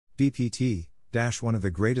BPT One of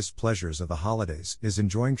the greatest pleasures of the holidays is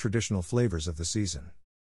enjoying traditional flavors of the season.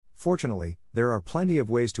 Fortunately, there are plenty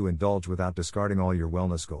of ways to indulge without discarding all your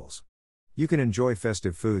wellness goals. You can enjoy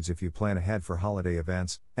festive foods if you plan ahead for holiday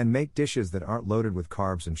events, and make dishes that aren't loaded with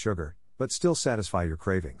carbs and sugar, but still satisfy your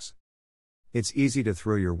cravings. It's easy to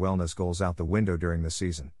throw your wellness goals out the window during the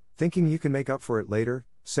season, thinking you can make up for it later,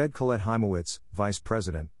 said Colette Heimowitz, Vice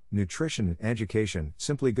President, Nutrition and Education,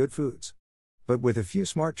 Simply Good Foods. But with a few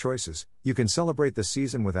smart choices, you can celebrate the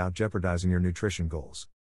season without jeopardizing your nutrition goals.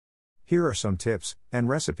 Here are some tips and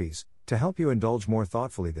recipes to help you indulge more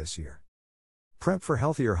thoughtfully this year. Prep for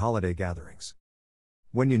healthier holiday gatherings.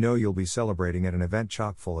 When you know you'll be celebrating at an event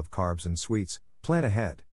chock full of carbs and sweets, plan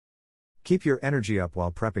ahead. Keep your energy up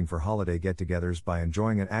while prepping for holiday get-togethers by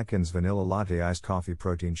enjoying an Atkins Vanilla Latte Iced Coffee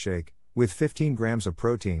Protein Shake, with 15 grams of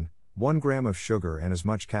protein, 1 gram of sugar and as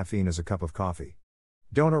much caffeine as a cup of coffee.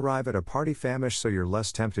 Don't arrive at a party famished so you're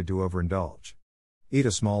less tempted to overindulge. Eat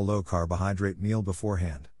a small low-carbohydrate meal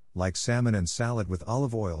beforehand, like salmon and salad with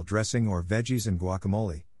olive oil dressing or veggies and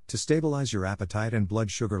guacamole, to stabilize your appetite and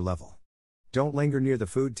blood sugar level. Don't linger near the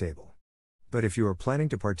food table. But if you are planning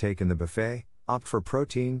to partake in the buffet, opt for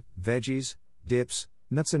protein, veggies, dips,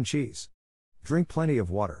 nuts and cheese. Drink plenty of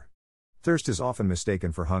water. Thirst is often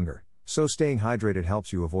mistaken for hunger, so staying hydrated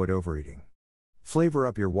helps you avoid overeating. Flavor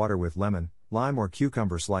up your water with lemon, lime or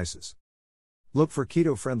cucumber slices. Look for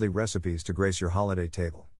keto-friendly recipes to grace your holiday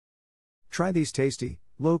table. Try these tasty,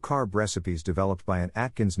 low-carb recipes developed by an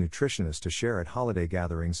Atkins nutritionist to share at holiday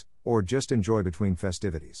gatherings, or just enjoy between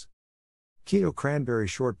festivities. Keto Cranberry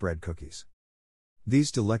Shortbread Cookies.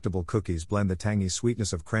 These delectable cookies blend the tangy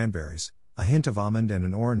sweetness of cranberries, a hint of almond and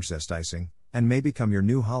an orange zest icing, and may become your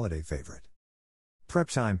new holiday favorite. Prep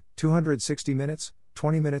time, 260 minutes,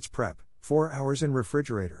 20 minutes prep, 4 hours in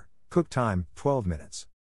refrigerator. Cook time, 12 minutes.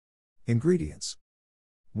 Ingredients.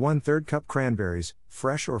 1/3 cup cranberries,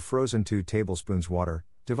 fresh or frozen. 2 tablespoons water,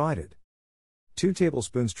 divided. 2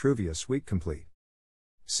 tablespoons Truvia Sweet Complete.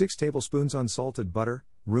 6 tablespoons unsalted butter,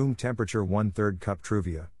 room temperature. 1/3 cup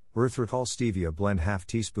Truvia, erythritol stevia blend. 1/2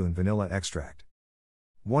 teaspoon vanilla extract.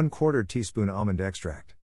 1/4 teaspoon almond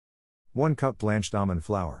extract. 1 cup blanched almond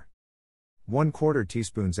flour. 1/4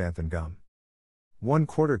 teaspoon xanthan gum.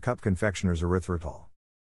 1/4 cup confectioner's erythritol.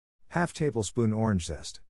 1/2 tablespoon orange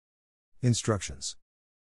zest. Instructions.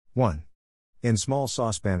 1. In small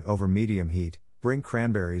saucepan over medium heat, bring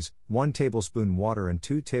cranberries, 1 tablespoon water and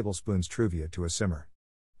 2 tablespoons Truvia to a simmer.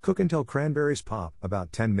 Cook until cranberries pop,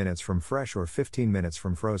 about 10 minutes from fresh or 15 minutes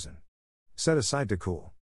from frozen. Set aside to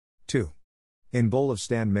cool. 2. In bowl of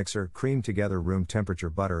stand mixer, cream together room temperature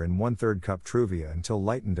butter and 1/3 cup Truvia until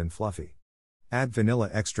lightened and fluffy. Add vanilla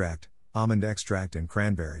extract, almond extract and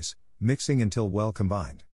cranberries, mixing until well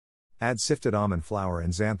combined. Add sifted almond flour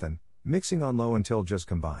and xanthan, mixing on low until just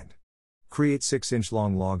combined. Create 6-inch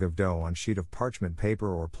long log of dough on sheet of parchment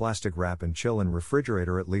paper or plastic wrap and chill in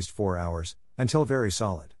refrigerator at least 4 hours, until very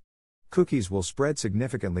solid. Cookies will spread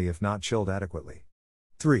significantly if not chilled adequately.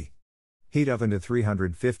 3. Heat oven to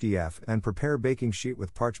 350 F and prepare baking sheet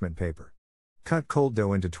with parchment paper. Cut cold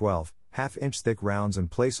dough into 12, 1/2-inch thick rounds and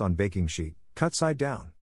place on baking sheet, cut side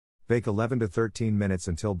down. Bake 11 to 13 minutes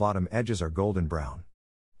until bottom edges are golden brown.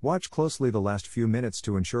 Watch closely the last few minutes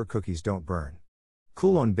to ensure cookies don't burn.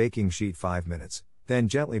 Cool on baking sheet 5 minutes, then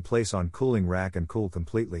gently place on cooling rack and cool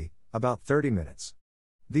completely, about 30 minutes.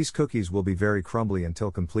 These cookies will be very crumbly until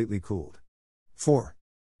completely cooled. 4.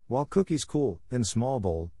 While cookies cool, in small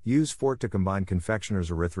bowl, use fork to combine confectioner's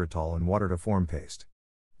erythritol and water to form paste.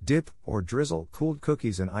 Dip or drizzle cooled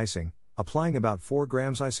cookies in icing, applying about 4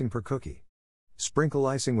 grams icing per cookie. Sprinkle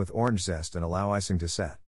icing with orange zest and allow icing to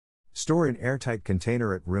set. Store in airtight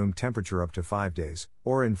container at room temperature up to 5 days,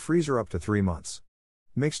 or in freezer up to 3 months.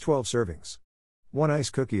 Mix 12 servings. 1 ice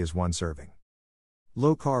cookie is 1 serving.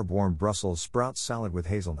 Low-carb warm Brussels sprouts salad with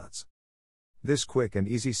hazelnuts. This quick and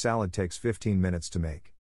easy salad takes 15 minutes to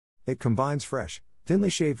make. It combines fresh, thinly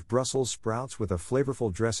shaved Brussels sprouts with a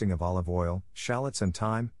flavorful dressing of olive oil, shallots and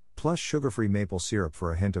thyme, plus sugar-free maple syrup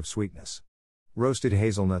for a hint of sweetness. Roasted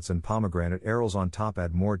hazelnuts and pomegranate arils on top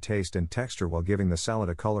add more taste and texture while giving the salad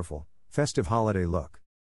a colorful, festive holiday look.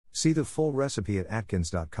 See the full recipe at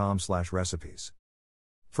atkins.com/recipes.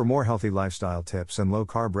 For more healthy lifestyle tips and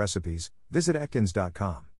low-carb recipes, visit atkins.com.